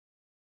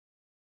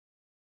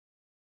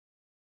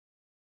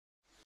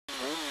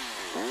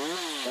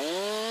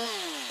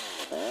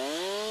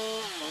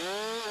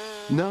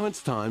Now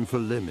it's time for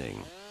limbing.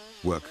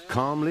 Work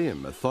calmly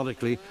and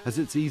methodically, as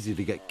it's easy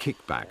to get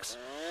kickbacks.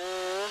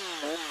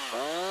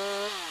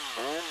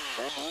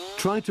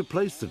 Try to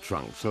place the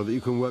trunk so that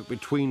you can work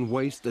between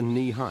waist and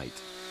knee height.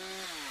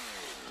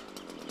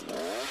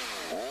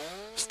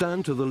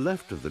 Stand to the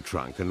left of the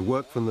trunk and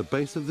work from the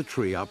base of the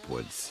tree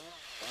upwards.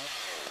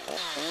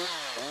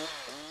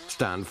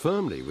 Stand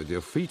firmly with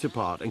your feet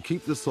apart and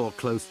keep the saw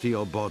close to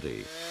your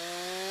body.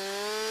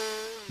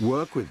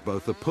 Work with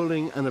both a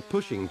pulling and a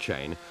pushing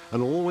chain,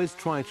 and always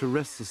try to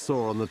rest the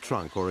saw on the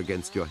trunk or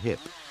against your hip.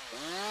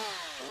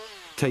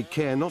 Take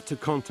care not to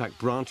contact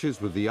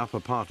branches with the upper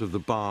part of the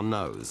bar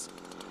nose.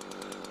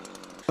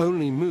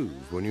 Only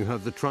move when you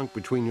have the trunk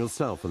between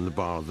yourself and the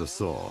bar of the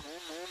saw.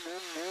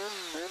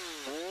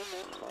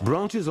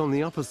 Branches on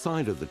the upper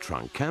side of the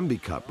trunk can be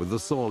cut with the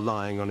saw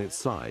lying on its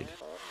side.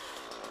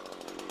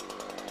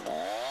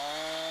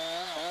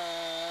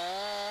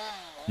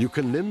 You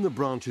can limb the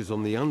branches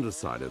on the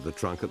underside of the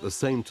trunk at the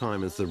same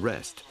time as the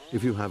rest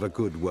if you have a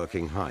good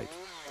working height.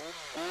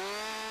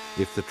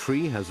 If the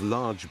tree has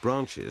large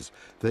branches,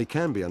 they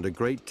can be under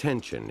great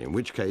tension, in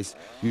which case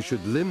you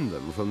should limb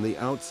them from the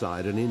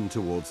outside and in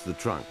towards the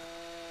trunk.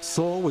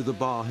 Saw with the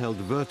bar held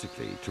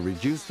vertically to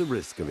reduce the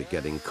risk of it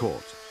getting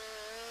caught.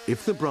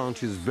 If the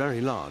branch is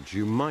very large,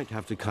 you might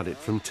have to cut it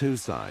from two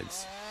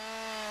sides.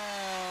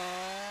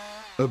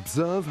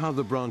 Observe how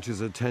the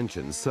branches are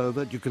tensioned so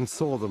that you can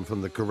saw them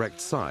from the correct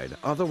side.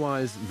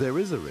 Otherwise, there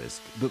is a risk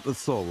that the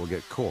saw will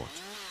get caught.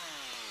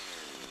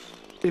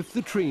 If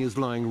the tree is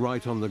lying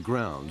right on the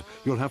ground,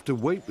 you'll have to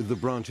wait with the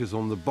branches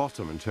on the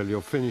bottom until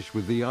you're finished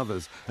with the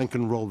others and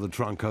can roll the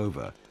trunk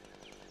over.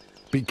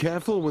 Be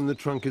careful when the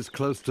trunk is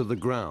close to the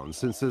ground,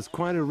 since there's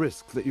quite a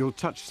risk that you'll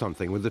touch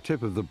something with the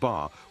tip of the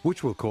bar,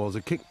 which will cause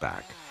a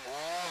kickback.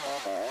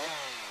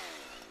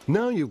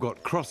 Now you've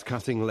got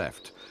cross-cutting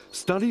left.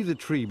 Study the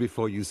tree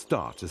before you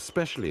start,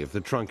 especially if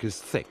the trunk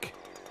is thick.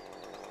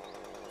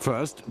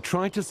 First,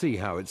 try to see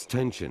how it's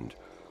tensioned.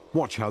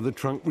 Watch how the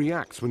trunk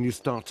reacts when you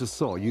start to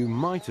saw. You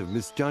might have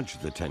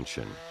misjudged the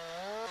tension.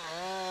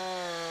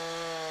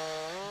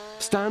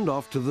 Stand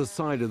off to the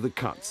side of the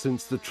cut,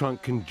 since the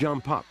trunk can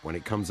jump up when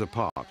it comes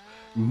apart.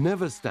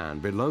 Never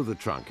stand below the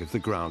trunk if the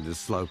ground is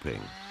sloping.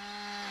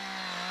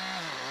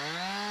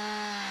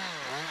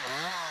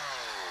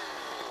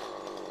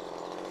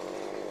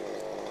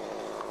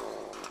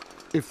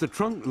 If the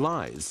trunk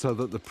lies so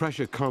that the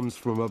pressure comes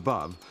from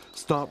above,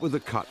 start with a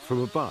cut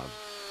from above.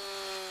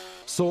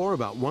 Saw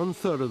about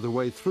 1/3 of the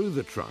way through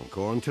the trunk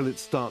or until it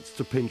starts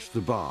to pinch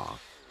the bar.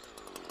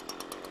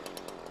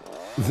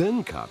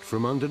 Then cut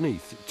from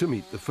underneath to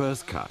meet the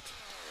first cut.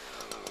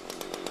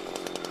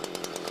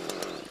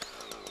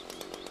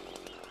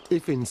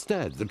 If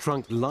instead the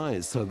trunk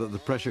lies so that the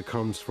pressure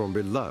comes from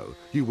below,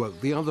 you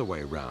work the other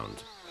way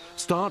round.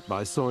 Start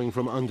by sawing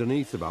from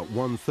underneath about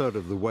 1/3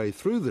 of the way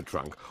through the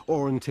trunk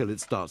or until it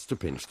starts to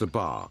pinch the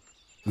bar.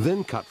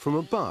 Then cut from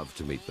above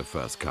to meet the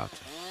first cut.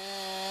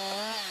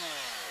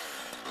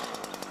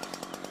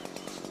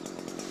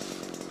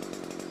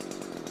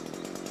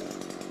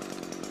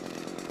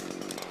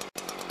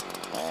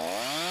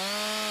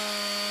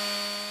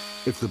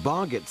 If the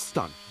bar gets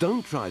stuck,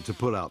 don't try to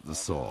pull out the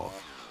saw.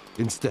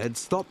 Instead,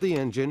 stop the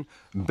engine,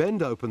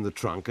 bend open the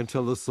trunk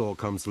until the saw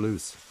comes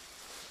loose.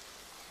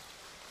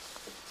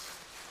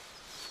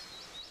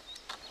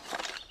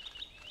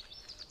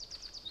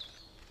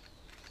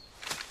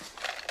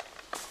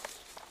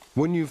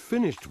 When you've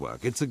finished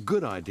work, it's a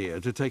good idea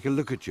to take a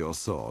look at your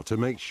saw to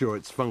make sure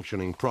it's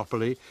functioning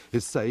properly,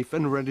 is safe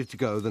and ready to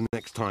go the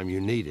next time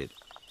you need it.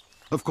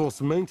 Of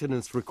course,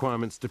 maintenance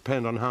requirements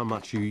depend on how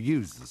much you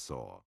use the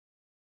saw.